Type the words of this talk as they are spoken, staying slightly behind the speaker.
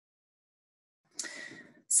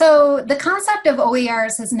So the concept of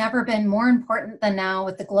OERs has never been more important than now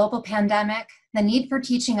with the global pandemic, the need for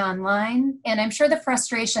teaching online, and I'm sure the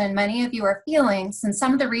frustration many of you are feeling since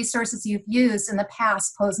some of the resources you've used in the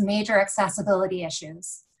past pose major accessibility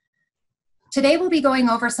issues. Today we'll be going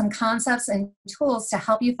over some concepts and tools to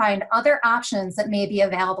help you find other options that may be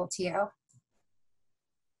available to you.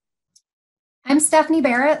 I'm Stephanie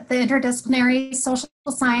Barrett, the Interdisciplinary Social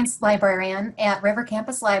Science Librarian at River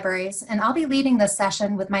Campus Libraries, and I'll be leading this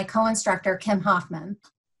session with my co-instructor, Kim Hoffman.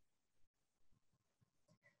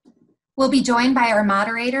 We'll be joined by our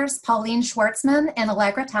moderators, Pauline Schwartzman and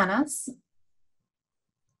Allegra Tanas.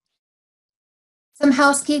 Some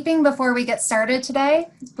housekeeping before we get started today.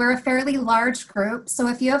 We're a fairly large group, so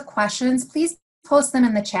if you have questions, please post them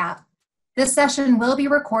in the chat. This session will be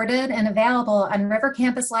recorded and available on River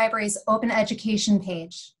Campus Library's Open Education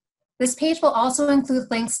page. This page will also include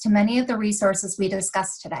links to many of the resources we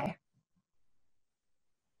discussed today.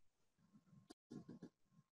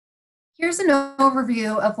 Here's an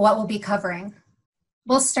overview of what we'll be covering.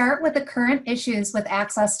 We'll start with the current issues with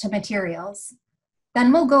access to materials.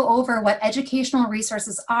 Then we'll go over what educational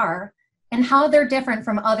resources are and how they're different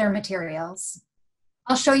from other materials.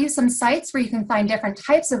 I'll show you some sites where you can find different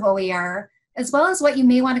types of OER, as well as what you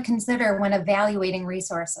may want to consider when evaluating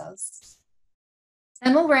resources.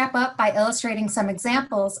 Then we'll wrap up by illustrating some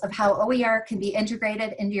examples of how OER can be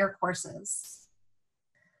integrated into your courses.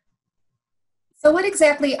 So what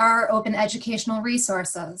exactly are open educational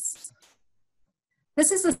resources?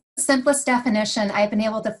 This is the simplest definition I've been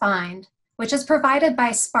able to find, which is provided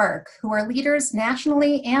by Spark, who are leaders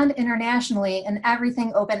nationally and internationally in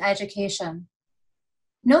everything open education.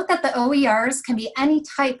 Note that the OERs can be any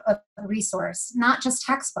type of resource, not just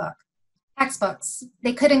textbooks.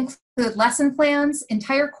 They could include lesson plans,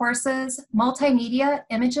 entire courses, multimedia,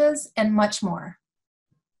 images, and much more.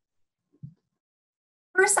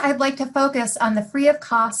 First, I'd like to focus on the free of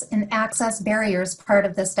cost and access barriers part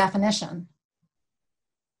of this definition.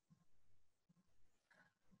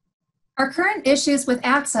 Our current issues with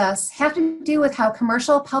access have to do with how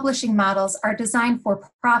commercial publishing models are designed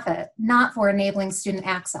for profit, not for enabling student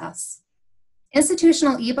access.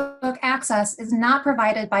 Institutional ebook access is not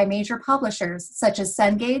provided by major publishers such as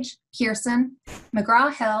Cengage, Pearson,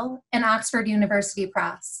 McGraw-Hill, and Oxford University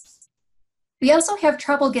Press. We also have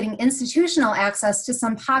trouble getting institutional access to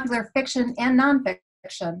some popular fiction and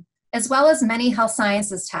nonfiction, as well as many health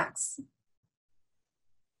sciences texts.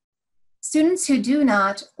 Students who do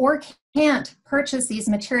not or can't purchase these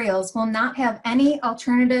materials will not have any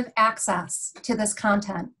alternative access to this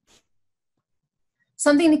content.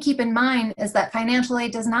 Something to keep in mind is that financial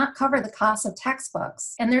aid does not cover the cost of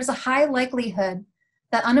textbooks, and there's a high likelihood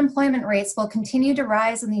that unemployment rates will continue to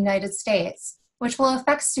rise in the United States, which will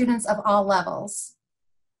affect students of all levels.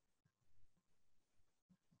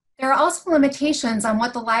 There are also limitations on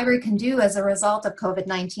what the library can do as a result of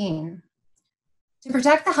COVID-19. To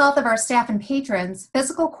protect the health of our staff and patrons,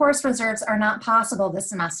 physical course reserves are not possible this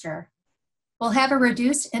semester. We'll have a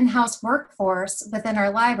reduced in-house workforce within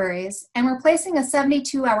our libraries, and we're placing a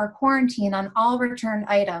 72-hour quarantine on all returned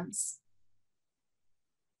items.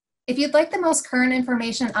 If you'd like the most current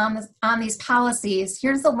information on these policies,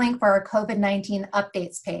 here's the link for our COVID-19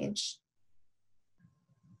 updates page.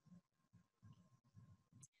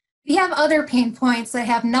 We have other pain points that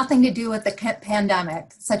have nothing to do with the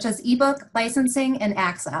pandemic, such as ebook licensing and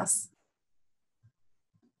access.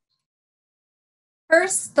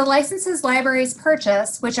 First, the licenses libraries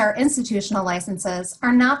purchase, which are institutional licenses,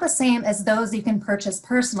 are not the same as those you can purchase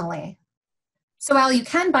personally. So while you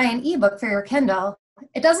can buy an ebook for your Kindle,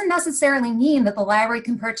 it doesn't necessarily mean that the library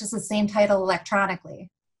can purchase the same title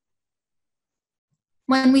electronically.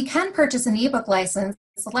 When we can purchase an ebook license,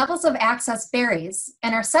 the levels of access varies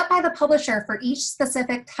and are set by the publisher for each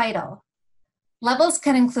specific title. Levels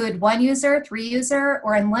can include 1 user, 3 user,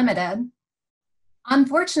 or unlimited.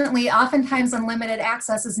 Unfortunately, oftentimes unlimited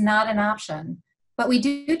access is not an option, but we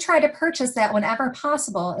do try to purchase that whenever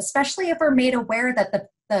possible, especially if we're made aware that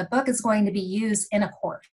the book is going to be used in a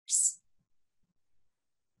course.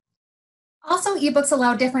 Also, ebooks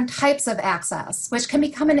allow different types of access, which can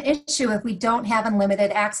become an issue if we don't have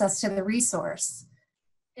unlimited access to the resource.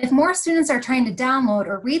 If more students are trying to download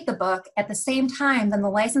or read the book at the same time than the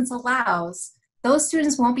license allows, those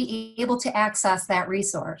students won't be able to access that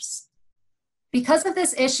resource. Because of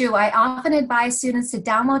this issue, I often advise students to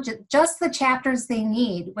download just the chapters they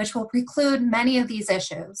need, which will preclude many of these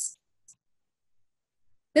issues.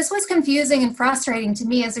 This was confusing and frustrating to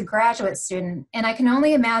me as a graduate student, and I can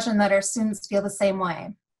only imagine that our students feel the same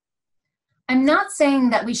way. I'm not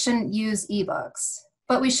saying that we shouldn't use ebooks,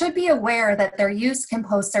 but we should be aware that their use can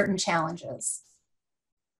pose certain challenges.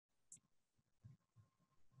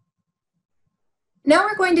 Now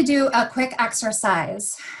we're going to do a quick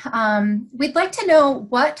exercise. We'd like to know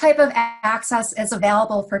what type of access is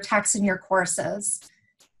available for text in your courses.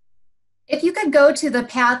 If you could go to the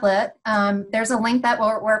Padlet, there's a link that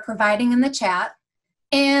we're providing in the chat,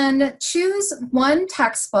 and choose one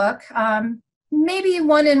textbook, maybe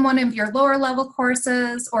one in one of your lower level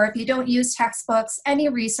courses, or if you don't use textbooks, any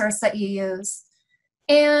resource that you use,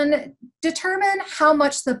 and determine how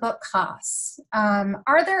much the book costs.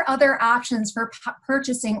 Are there other options for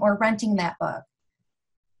purchasing or renting that book?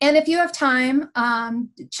 And if you have time,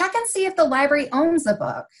 check and see if the library owns the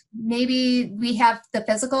book. Maybe we have the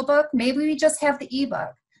physical book, maybe we just have the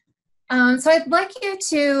ebook. So I'd like you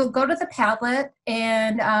to go to the Padlet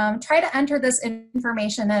and try to enter this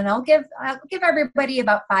information, and I'll give everybody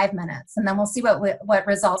about 5 minutes, and then we'll see what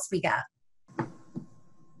results we get.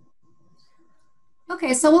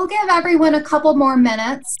 Okay, so we'll give everyone a couple more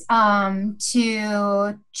minutes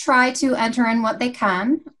to try to enter in what they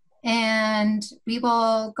can, and we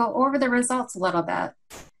will go over the results a little bit.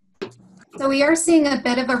 So we are seeing a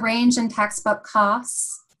bit of a range in textbook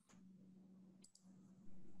costs.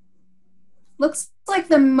 Looks like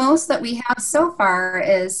the most that we have so far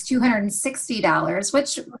is $260,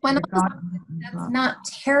 which that's not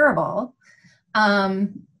terrible.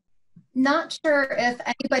 Not sure if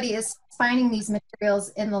anybody is finding these materials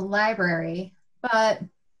in the library, but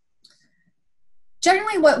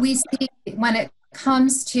generally what we see when it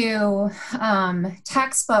comes to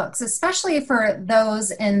textbooks, especially for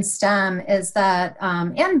those in STEM, is that,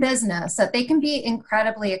 and business, that they can be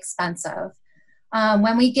incredibly expensive.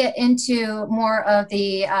 When we get into more of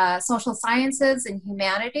the social sciences and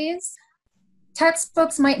humanities,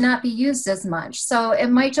 textbooks might not be used as much. So it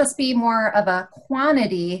might just be more of a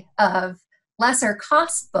quantity of lesser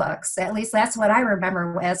cost books. At least that's what I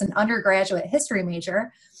remember as an undergraduate history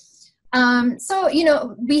major. So, you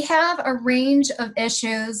know, we have a range of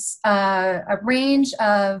issues, a range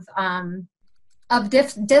of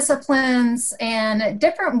disciplines and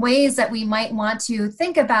different ways that we might want to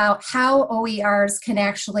think about how OERs can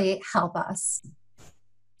actually help us.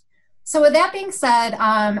 So with that being said,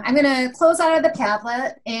 I'm going to close out of the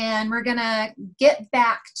Padlet, and we're going to get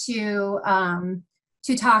back to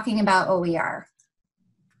talking about OER.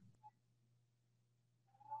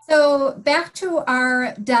 So back to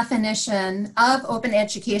our definition of open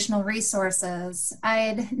educational resources,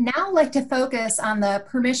 I'd now like to focus on the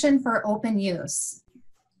permission for open use.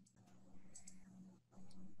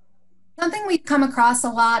 Something we've come across a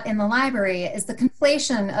lot in the library is the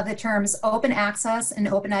conflation of the terms open access and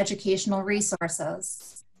open educational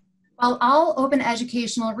resources. While all open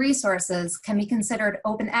educational resources can be considered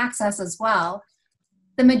open access as well,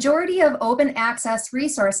 the majority of open access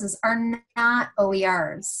resources are not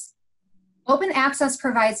OERs. Open access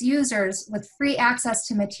provides users with free access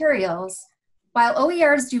to materials, while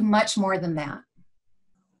OERs do much more than that.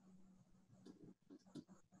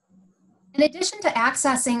 In addition to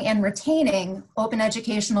accessing and retaining open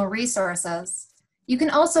educational resources, you can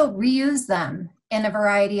also reuse them in a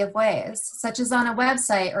variety of ways, such as on a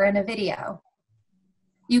website or in a video.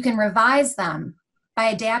 You can revise them by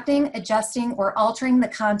adapting, adjusting, or altering the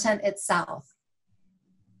content itself.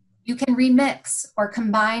 You can remix or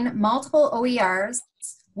combine multiple OERs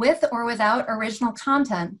with or without original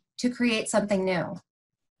content to create something new.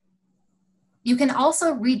 You can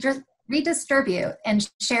also redistribute and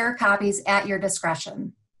share copies at your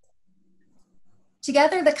discretion.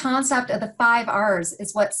 Together, the concept of the 5 R's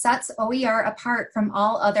is what sets OER apart from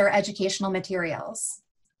all other educational materials.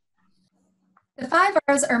 The 5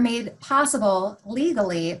 R's are made possible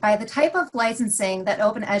legally by the type of licensing that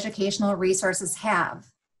open educational resources have.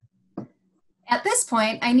 At this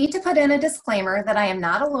point, I need to put in a disclaimer that I am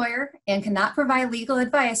not a lawyer and cannot provide legal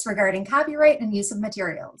advice regarding copyright and use of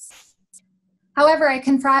materials. However, I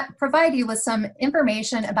can provide you with some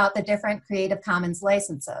information about the different Creative Commons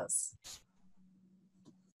licenses.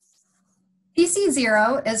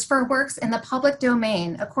 CC0 is for works in the public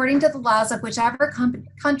domain according to the laws of whichever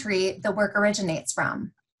country the work originates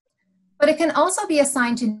from. But it can also be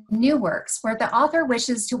assigned to new works where the author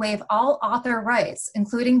wishes to waive all author rights,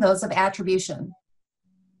 including those of attribution.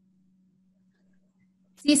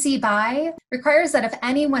 CC BY requires that if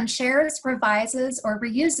anyone shares, revises, or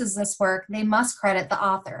reuses this work, they must credit the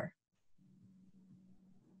author.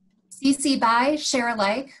 CC BY share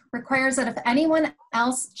alike requires that if anyone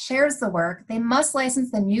else shares the work, they must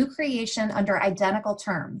license the new creation under identical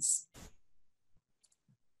terms.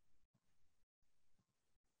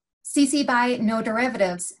 CC BY no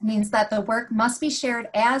derivatives means that the work must be shared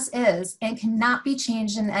as is and cannot be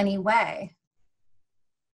changed in any way.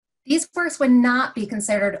 These works would not be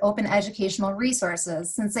considered open educational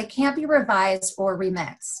resources since they can't be revised or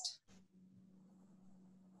remixed.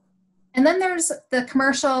 And then there's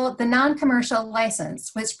the non-commercial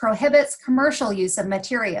license, which prohibits commercial use of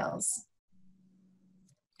materials.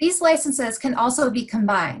 These licenses can also be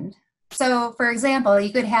combined. So for example,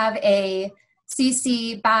 you could have a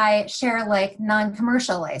CC BY share like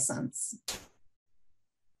non-commercial license.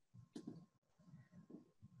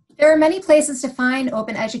 There are many places to find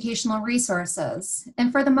open educational resources,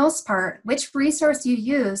 and for the most part, which resource you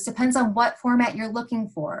use depends on what format you're looking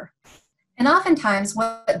for, and oftentimes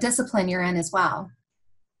what discipline you're in as well.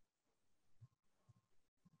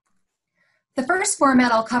 The first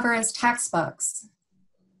format I'll cover is textbooks.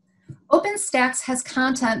 OpenStax has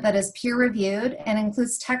content that is peer-reviewed and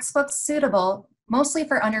includes textbooks suitable mostly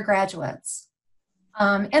for undergraduates,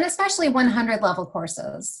 and especially 100-level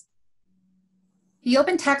courses. The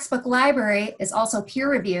Open Textbook Library is also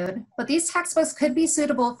peer-reviewed, but these textbooks could be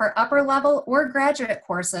suitable for upper-level or graduate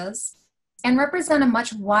courses and represent a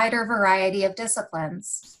much wider variety of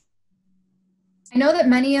disciplines. I know that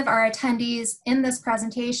many of our attendees in this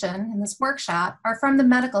presentation, in this workshop, are from the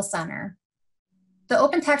medical center. The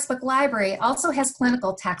Open Textbook Library also has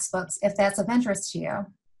clinical textbooks if that's of interest to you.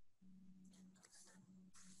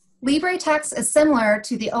 LibreText is similar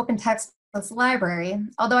to the Open Textbooks Library,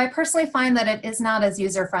 although I personally find that it is not as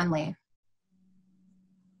user-friendly.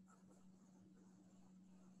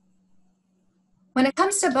 When it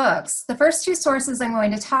comes to books, the first two sources I'm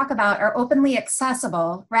going to talk about are openly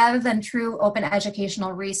accessible rather than true open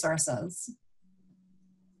educational resources.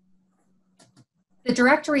 The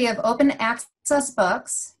Directory of Open Access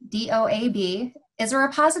Books, DOAB, is a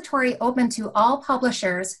repository open to all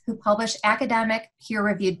publishers who publish academic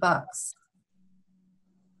peer-reviewed books.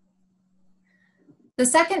 The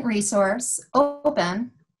second resource,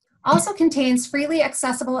 Open, also contains freely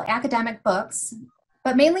accessible academic books,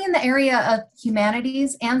 but mainly in the area of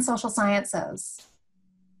humanities and social sciences.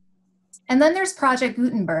 And then there's Project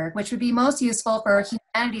Gutenberg, which would be most useful for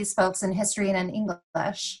humanities folks in history and in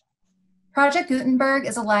English. Project Gutenberg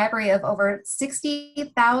is a library of over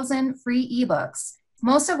 60,000 free ebooks,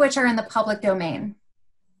 most of which are in the public domain.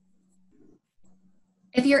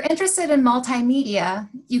 If you're interested in multimedia,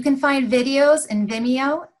 you can find videos in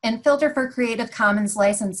Vimeo and filter for Creative Commons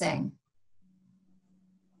licensing.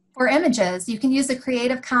 For images, you can use the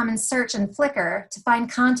Creative Commons search in Flickr to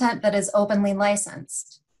find content that is openly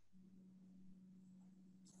licensed.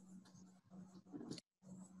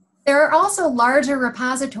 There are also larger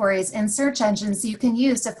repositories and search engines you can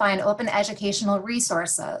use to find open educational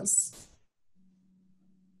resources.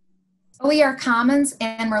 OER Commons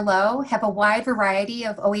and Merlot have a wide variety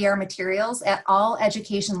of OER materials at all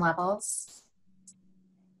education levels.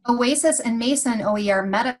 Oasis and Mason OER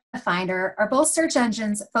Meta Finder are both search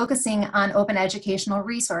engines focusing on open educational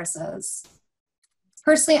resources.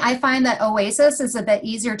 Personally, I find that Oasis is a bit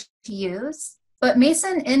easier to use, but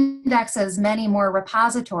Mason indexes many more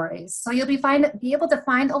repositories. So you'll be able to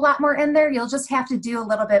find a lot more in there. You'll just have to do a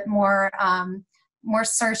little bit more, more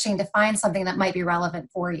searching to find something that might be relevant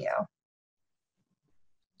for you.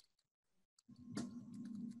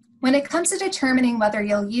 When it comes to determining whether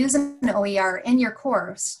you'll use an OER in your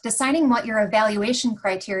course, deciding what your evaluation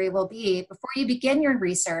criteria will be before you begin your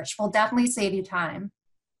research will definitely save you time.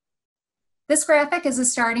 This graphic is a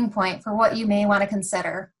starting point for what you may want to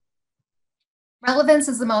consider. Relevance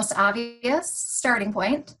is the most obvious starting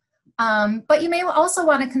point, but you may also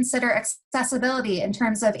want to consider accessibility in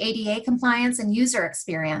terms of ADA compliance and user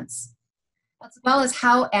experience, as well as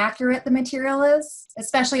how accurate the material is,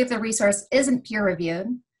 especially if the resource isn't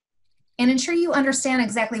peer-reviewed, and ensure you understand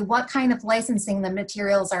exactly what kind of licensing the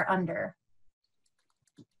materials are under.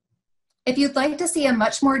 If you'd like to see a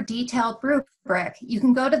much more detailed rubric, you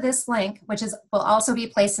can go to this link, which will also be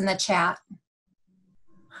placed in the chat.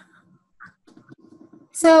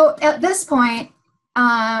 So at this point,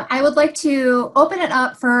 I would like to open it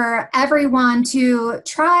up for everyone to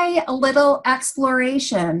try a little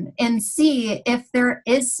exploration and see if there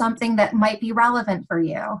is something that might be relevant for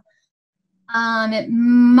you. It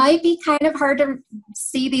might be kind of hard to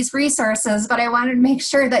see these resources, but I wanted to make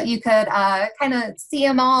sure that you could kind of see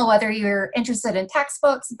them all, whether you're interested in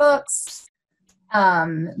textbooks, books,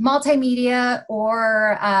 multimedia,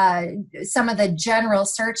 or some of the general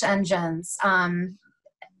search engines.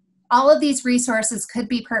 All of these resources could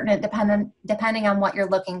be pertinent depending on what you're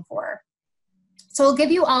looking for. So we'll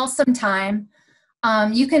give you all some time.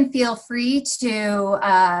 You can feel free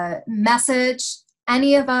to message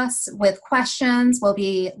any of us with questions. We'll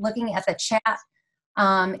be looking at the chat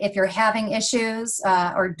if you're having issues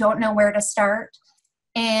or don't know where to start.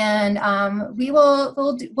 And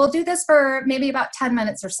we'll do this for maybe about 10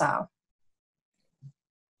 minutes or so.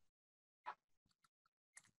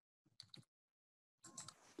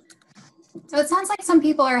 So it sounds like some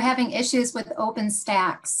people are having issues with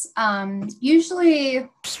OpenStax. Usually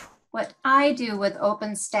what I do with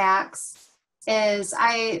OpenStax is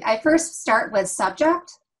I first start with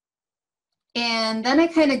subject, and then I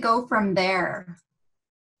kind of go from there.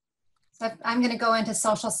 So if I'm going to go into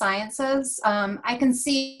social sciences, I can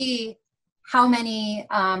see how many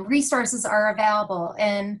resources are available.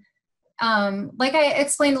 And like I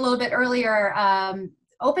explained a little bit earlier,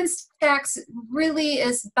 OpenStax really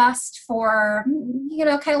is best for, you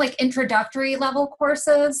know, kind of like introductory level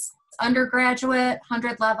courses, undergraduate,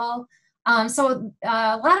 100 level. So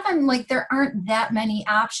a lot of them, like, there aren't that many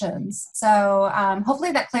options. So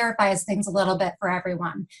hopefully that clarifies things a little bit for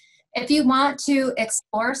everyone. If you want to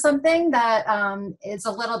explore something that is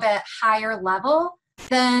a little bit higher level,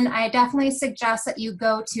 then I definitely suggest that you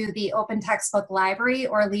go to the Open Textbook Library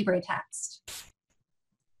or LibreText.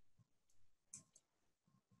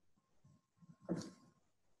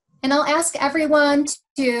 And I'll ask everyone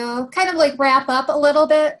to kind of like wrap up a little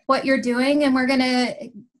bit what you're doing, and we're going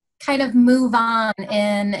to kind of move on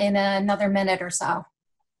in another minute or so.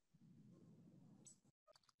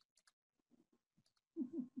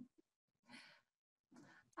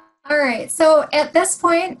 All right, so at this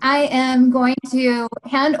point, I am going to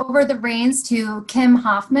hand over the reins to Kim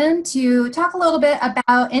Hoffman to talk a little bit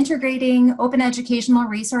about integrating open educational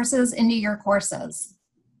resources into your courses.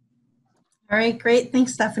 All right, great.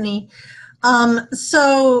 Thanks, Stephanie.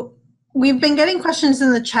 So we've been getting questions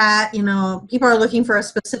in the chat. You know, people are looking for a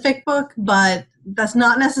specific book, but that's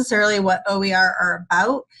not necessarily what OER are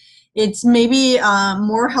about. It's maybe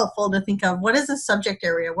more helpful to think of what is the subject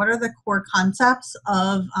area? What are the core concepts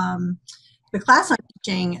of the class I'm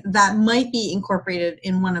teaching that might be incorporated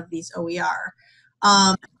in one of these OER?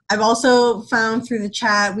 I've also found through the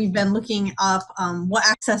chat, we've been looking up what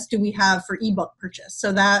access do we have for ebook purchase.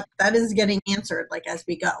 So that is getting answered like as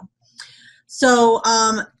we go. So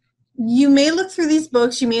you may look through these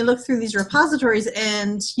books, you may look through these repositories,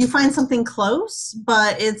 and you find something close,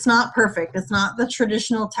 but it's not perfect. It's not the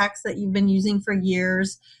traditional text that you've been using for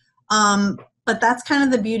years. But that's kind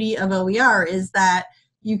of the beauty of OER, is that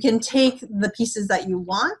you can take the pieces that you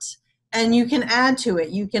want and you can add to it.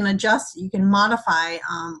 You can adjust, you can modify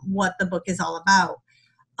what the book is all about.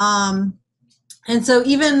 And so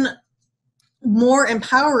even more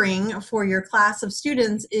empowering for your class of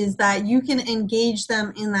students is that you can engage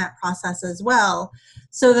them in that process as well,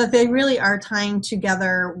 so that they really are tying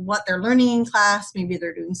together what they're learning in class. Maybe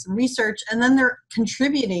they're doing some research, and then they're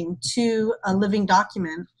contributing to a living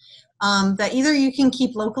document that either you can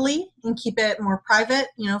keep locally and keep it more private,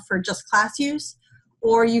 you know, for just class use,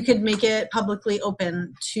 or you could make it publicly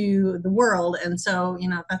open to the world. And so, you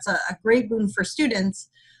know, that's a great boon for students.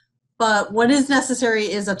 But what is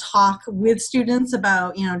necessary is a talk with students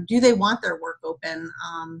about, you know, do they want their work open?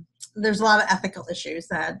 There's a lot of ethical issues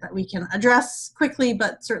that we can address quickly,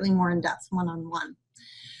 but certainly more in depth one-on-one.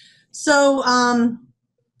 So,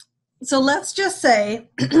 so let's just say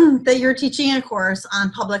that you're teaching a course on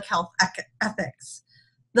public health ethics.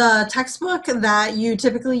 The textbook that you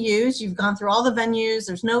typically use, you've gone through all the venues,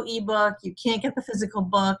 there's no ebook, you can't get the physical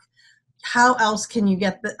book. How else can you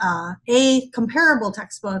get a comparable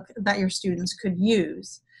textbook that your students could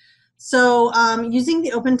use? So using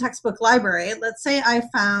the Open Textbook Library, let's say I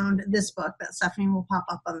found this book that Stephanie will pop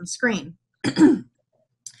up on the screen.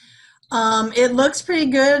 It looks pretty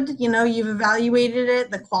good. You know, you've evaluated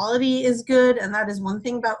it. The quality is good. And that is one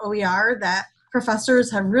thing about OER that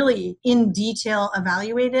professors have really in detail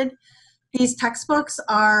evaluated. These textbooks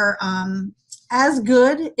are as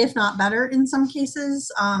good, if not better in some cases.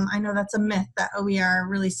 I know that's a myth that OER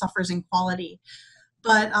really suffers in quality.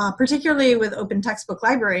 But particularly with Open Textbook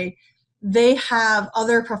Library, they have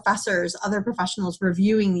other professors, other professionals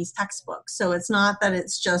reviewing these textbooks. So it's not that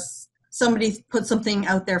it's just somebody put something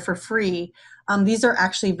out there for free. These are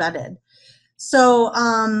actually vetted. So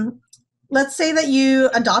let's say that you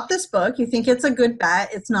adopt this book, you think it's a good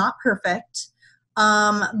bet, it's not perfect,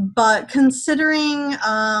 but considering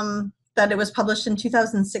that it was published in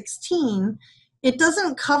 2016, it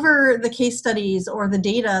doesn't cover the case studies or the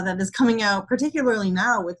data that is coming out, particularly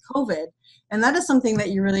now with COVID, and that is something that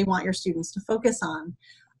you really want your students to focus on.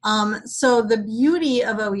 So the beauty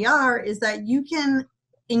of OER is that you can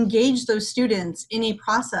engage those students in a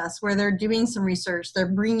process where they're doing some research, they're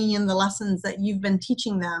bringing in the lessons that you've been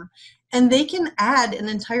teaching them, and they can add an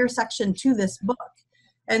entire section to this book.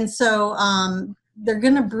 And so they're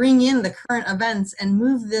going to bring in the current events and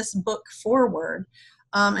move this book forward.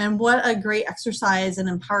 And what a great exercise and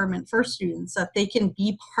empowerment for students that they can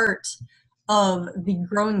be part of the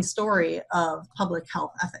growing story of public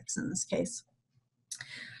health ethics in this case.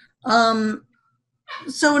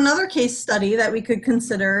 So another case study that we could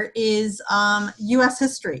consider is US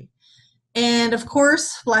history. And of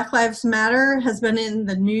course, Black Lives Matter has been in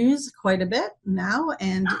the news quite a bit now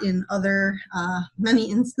and in other many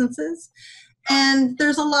instances. And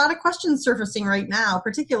there's a lot of questions surfacing right now,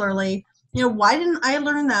 particularly, why didn't I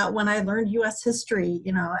learn that when I learned US history,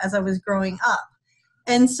 as I was growing up?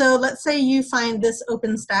 And so let's say you find this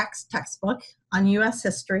OpenStax textbook on US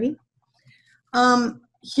history.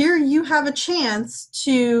 Here you have a chance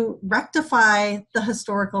to rectify the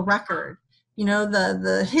historical record.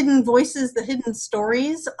 The hidden voices, the hidden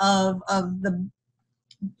stories of the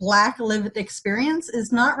Black lived experience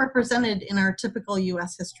is not represented in our typical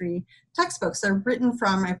US history textbooks. They're written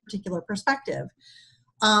from a particular perspective.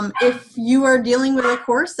 If you are dealing with a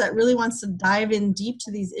course that really wants to dive in deep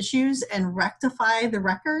to these issues and rectify the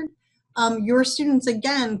record, your students,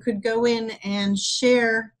 again, could go in and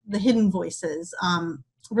share the hidden voices,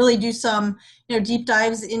 really do some deep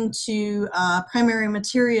dives into primary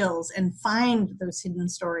materials and find those hidden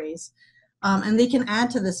stories. And they can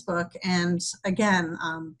add to this book and, again,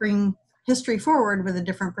 bring history forward with a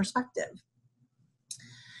different perspective.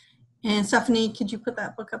 And Stephanie, could you put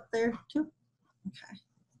that book up there too? Okay.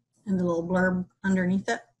 And the little blurb underneath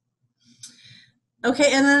it.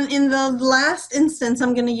 Okay, and then in the last instance,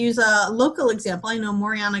 I'm going to use a local example. I know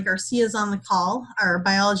Moriana Garcia is on the call, our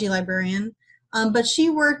biology librarian, but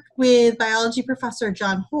she worked with biology professor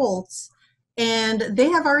John Holtz, and they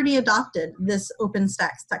have already adopted this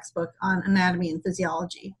OpenStax textbook on anatomy and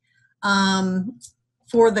physiology.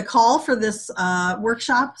 For the call for this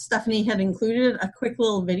workshop, Stephanie had included a quick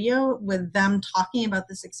little video with them talking about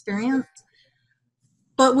this experience.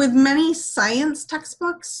 But with many science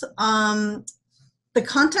textbooks, the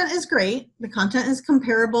content is great. The content is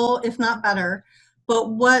comparable, if not better.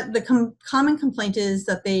 But what the common complaint is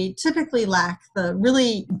that they typically lack the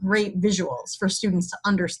really great visuals for students to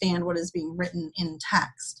understand what is being written in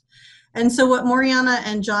text. And so what Moriana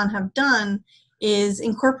and John have done is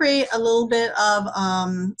incorporate a little bit of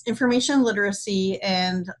information literacy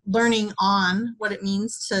and learning on what it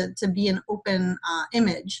means to be an open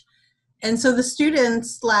image. And so the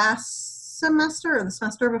students last semester or the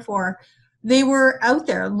semester before, they were out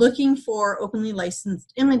there looking for openly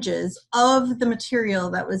licensed images of the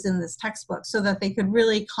material that was in this textbook so that they could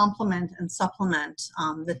really complement and supplement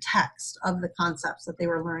the text of the concepts that they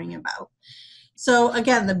were learning about. So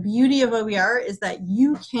again, the beauty of OER is that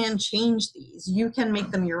you can change these. You can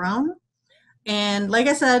make them your own. And like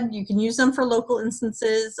I said, you can use them for local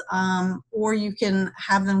instances, or you can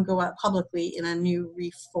have them go out publicly in a new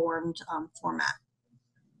reformed format.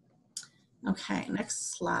 Okay,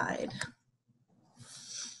 next slide.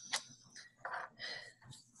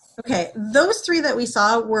 Okay, those three that we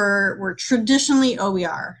saw were traditionally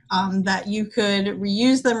OER, that you could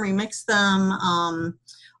reuse them, remix them,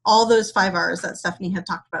 all those 5 R's that Stephanie had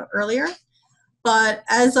talked about earlier. But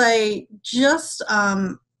as I just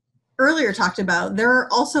earlier talked about, there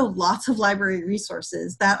are also lots of library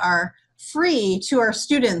resources that are free to our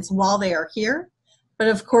students while they are here. But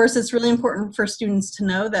of course, it's really important for students to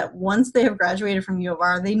know that once they have graduated from U of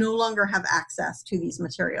R, they no longer have access to these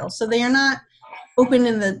materials. So they are not open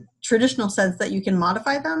in the traditional sense that you can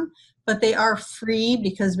modify them, but they are free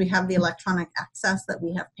because we have the electronic access that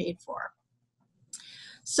we have paid for.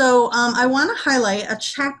 So I want to highlight a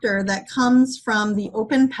chapter that comes from the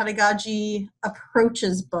Open Pedagogy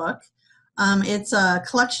Approaches book. It's a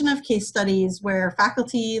collection of case studies where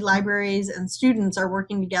faculty, libraries, and students are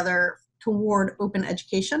working together toward open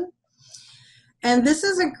education. And this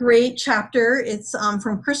is a great chapter. It's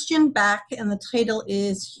from Christian Beck, and the title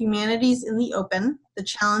is Humanities in the Open, the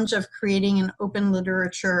Challenge of Creating an Open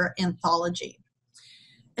Literature Anthology.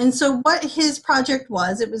 And so what his project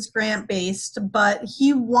was, it was grant-based, but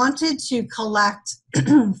he wanted to collect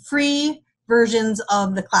free versions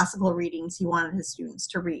of the classical readings he wanted his students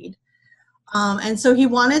to read. And so he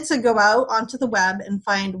wanted to go out onto the web and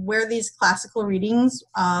find where these classical readings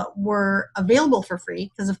were available for free,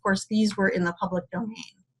 because of course these were in the public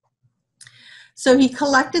domain. So he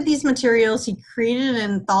collected these materials, he created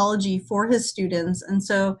an anthology for his students, and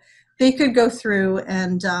so they could go through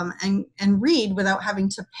and read without having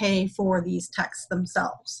to pay for these texts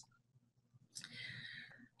themselves.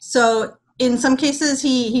 So in some cases,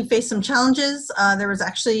 he faced some challenges. There was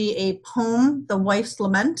actually a poem, The Wife's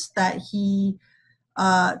Lament, that he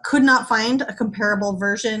could not find a comparable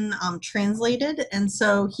version translated, and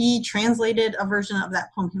so he translated a version of that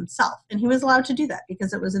poem himself. And he was allowed to do that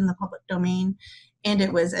because it was in the public domain, and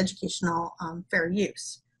it was educational fair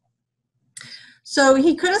use. So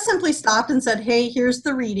he could have simply stopped and said, hey, here's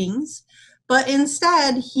the readings. But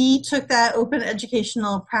instead, he took that open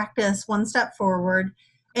educational practice one step forward,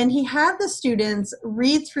 and he had the students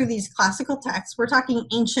read through these classical texts. We're talking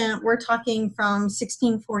ancient, we're talking from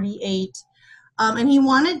 1648, and he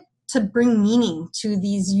wanted to bring meaning to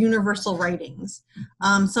these universal writings.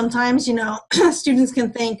 Sometimes, students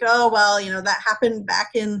can think, oh, well, that happened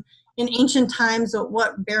back in ancient times, but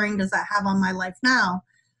what bearing does that have on my life now?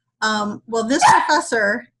 Well, this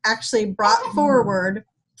professor actually brought forward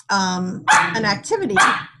an activity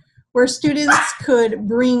where students could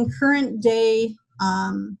bring current day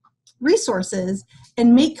resources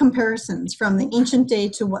and make comparisons from the ancient day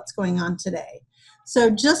to what's going on today. So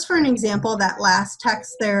just for an example, that last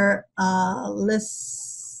text there, Lysistrata,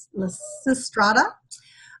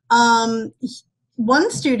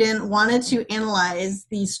 one student wanted to analyze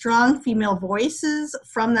the strong female voices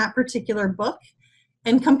from that particular book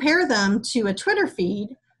and compare them to a Twitter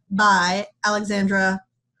feed by Alexandra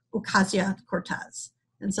Ocasio-Cortez.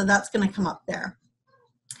 And so that's going to come up there.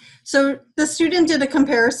 So the student did a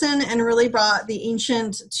comparison and really brought the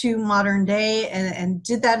ancient to modern day and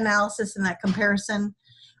did that analysis and that comparison.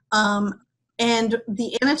 And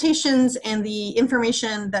the annotations and the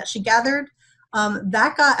information that she gathered,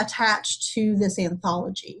 that got attached to this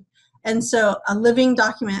anthology. And so a living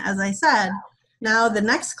document, as I said, now the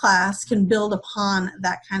next class can build upon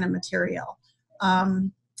that kind of material.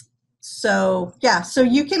 So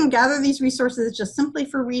you can gather these resources just simply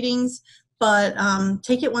for readings, but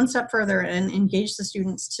take it one step further and engage the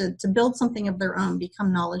students to build something of their own,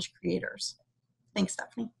 become knowledge creators. Thanks,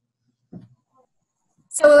 Stephanie.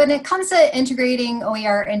 So when it comes to integrating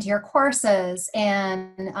OER into your courses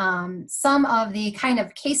and some of the kind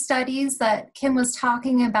of case studies that Kim was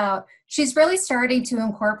talking about, she's really starting to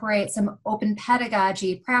incorporate some open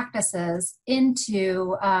pedagogy practices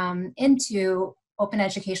into open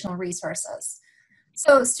educational resources.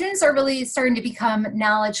 So students are really starting to become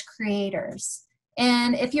knowledge creators.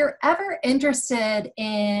 And if you're ever interested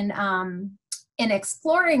in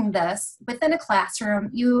exploring this within a classroom,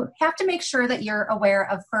 you have to make sure that you're aware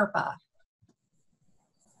of FERPA.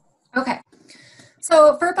 Okay,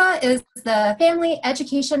 so FERPA is the Family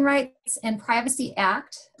Education Rights and Privacy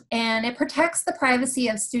Act, and it protects the privacy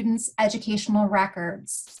of students' educational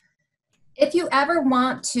records. If you ever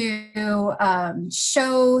want to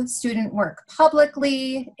show student work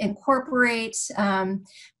publicly, incorporate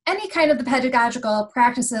any kind of the pedagogical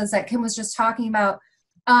practices that Kim was just talking about,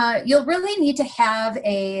 you'll really need to have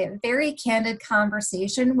a very candid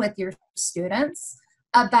conversation with your students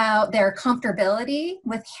about their comfortability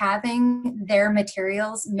with having their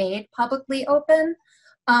materials made publicly open,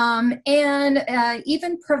 and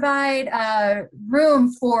even provide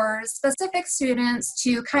room for specific students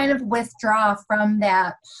to kind of withdraw from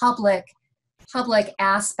that public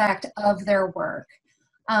aspect of their work.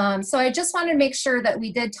 So I just wanted to make sure that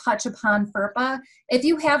we did touch upon FERPA. If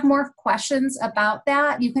you have more questions about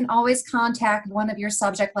that, you can always contact one of your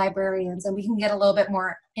subject librarians and we can get a little bit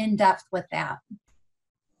more in depth with that.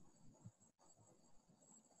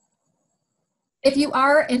 If you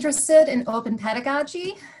are interested in open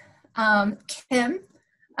pedagogy, Kim,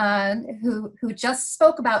 who just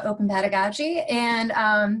spoke about open pedagogy, and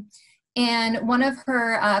one of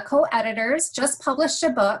her co-editors just published a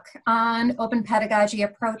book on open pedagogy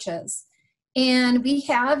approaches. And we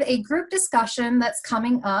have a group discussion that's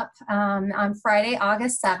coming up on Friday,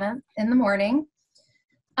 August 7th in the morning,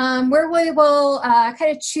 where we will kind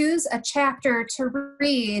of choose a chapter to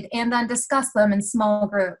read and then discuss them in small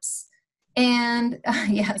groups. And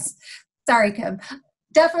yes, sorry, Kim.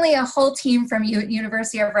 Definitely a whole team from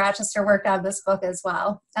University of Rochester worked on this book as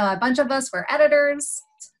well. A bunch of us were editors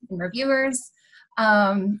and reviewers.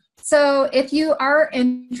 So if you are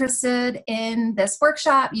interested in this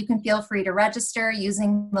workshop, you can feel free to register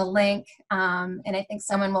using the link. And I think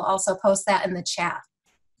someone will also post that in the chat.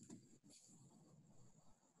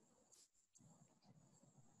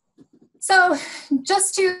 So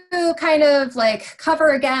just to kind of like cover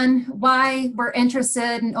again why we're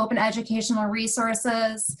interested in open educational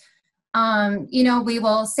resources, you know, we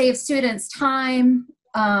will save students time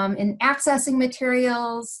in accessing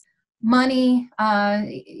materials, money.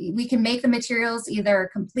 We can make the materials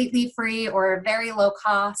either completely free or very low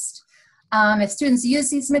cost. If students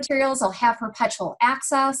use these materials, they'll have perpetual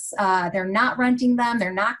access. They're not renting them.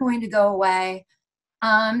 They're not going to go away.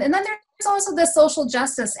 And then there's also the social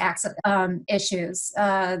justice issues.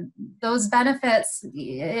 Those benefits,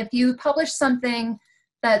 if you publish something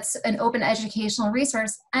that's an open educational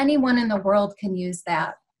resource, anyone in the world can use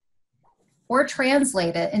that or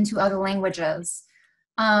translate it into other languages.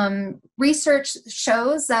 Research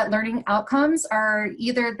shows that learning outcomes are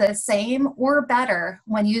either the same or better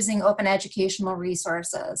when using open educational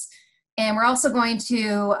resources. And we're also going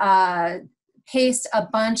to paste a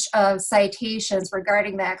bunch of citations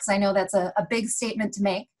regarding that, because I know that's a big statement to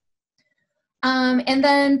make. And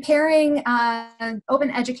then pairing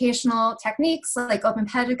open educational techniques like open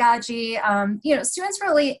pedagogy, students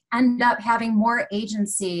really end up having more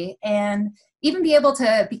agency and even be able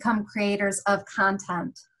to become creators of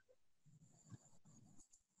content.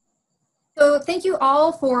 So thank you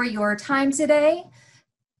all for your time today.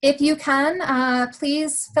 If you can,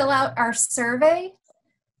 please fill out our survey.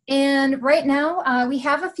 And right now, we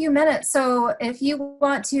have a few minutes, so if you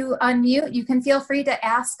want to unmute, you can feel free to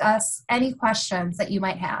ask us any questions that you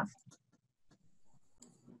might have.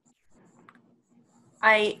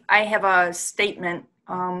 I have a statement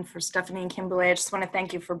for Stephanie and Kimberly. I just want to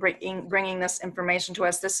thank you for bringing this information to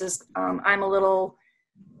us. This is, I'm a little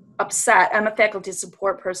upset. I'm a faculty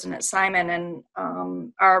support person at Simon,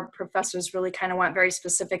 and our professors really kind of want very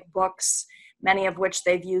specific books, many of which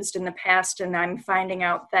they've used in the past, and I'm finding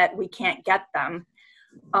out that we can't get them,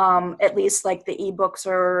 at least like the ebooks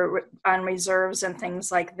are on reserves and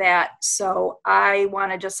things like that. So I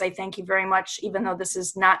want to just say thank you very much, even though this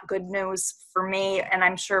is not good news for me, and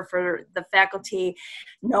I'm sure for the faculty.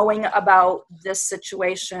 Knowing about this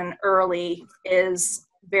situation early is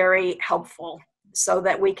very helpful, so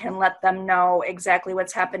that we can let them know exactly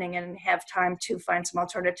what's happening and have time to find some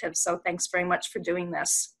alternatives. So thanks very much for doing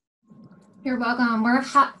this. You're welcome.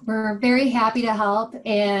 We're very happy to help.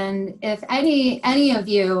 And if any of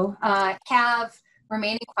you have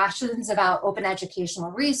remaining questions about open educational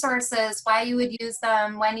resources, why you would use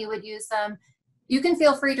them, when you would use them, you can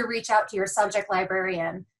feel free to reach out to your subject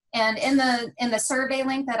librarian. And in the survey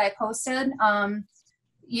link that I posted,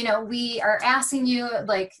 we are asking you,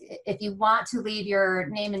 like, if you want to leave your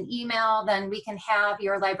name and email, then we can have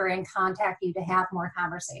your librarian contact you to have more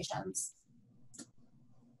conversations.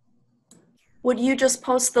 Would you just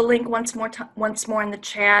post the link once more in the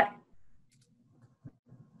chat?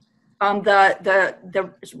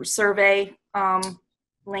 The survey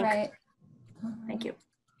link. Right. Thank you.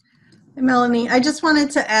 Hey, Melanie, I just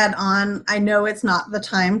wanted to add on, I know it's not the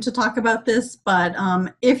time to talk about this, but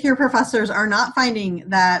if your professors are not finding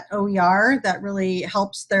that OER that really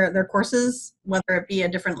helps their courses, whether it be a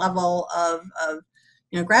different level of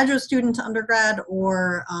graduate student to undergrad,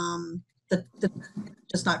 or the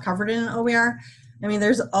just not covered in an OER, I mean,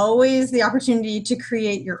 there's always the opportunity to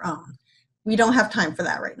create your own. We don't have time for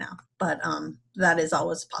that right now, but that is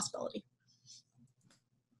always a possibility.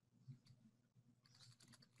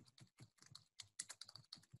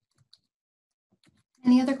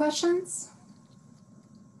 Any other questions?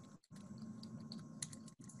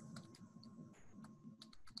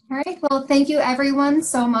 All right, well, thank you everyone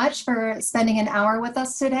so much for spending an hour with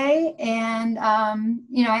us today. And,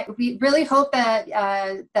 we really hope that,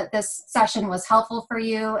 that this session was helpful for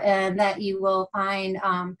you, and that you will find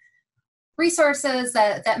resources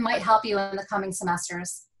that might help you in the coming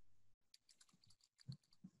semesters.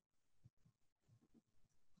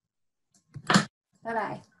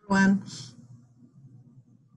 Bye-bye. Everyone.